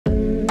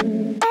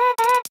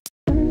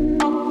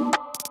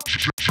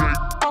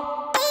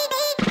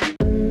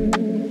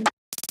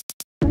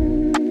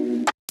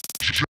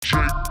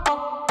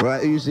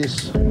who's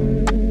this?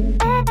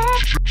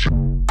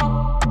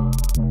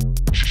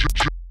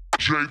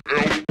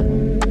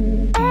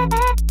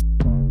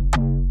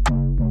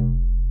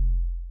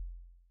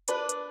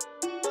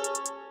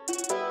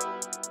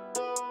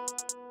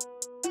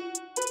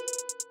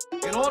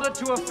 In order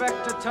to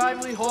effect a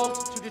timely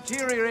halt to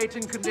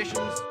deteriorating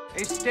conditions,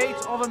 a state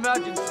of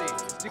emergency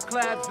is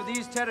declared for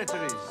these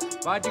territories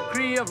by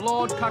decree of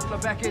Lord Cutler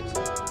Beckett,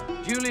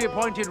 duly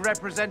appointed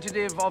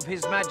representative of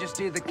His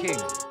Majesty the King.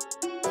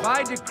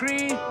 By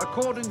decree,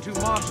 according to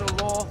martial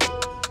law,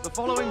 the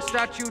following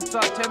statutes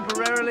are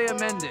temporarily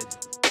amended.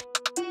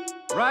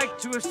 Right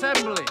to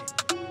assembly,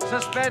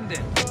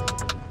 suspended.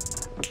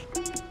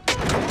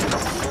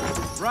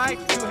 Right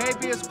to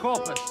habeas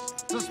corpus,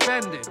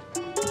 suspended.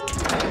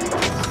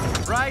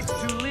 Right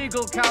to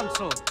legal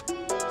counsel,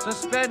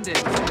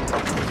 suspended.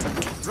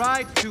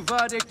 Right to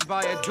verdict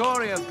by a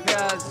jury of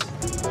peers,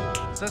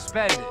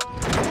 suspended.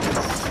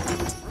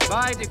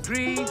 By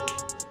decree,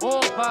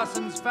 all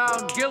persons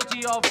found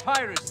guilty of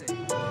piracy,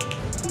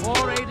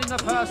 or aiding a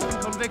person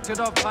convicted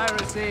of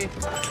piracy,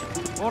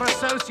 or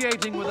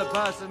associating with a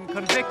person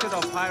convicted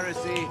of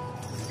piracy,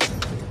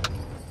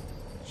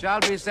 shall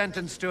be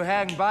sentenced to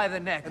hang by the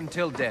neck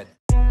until dead.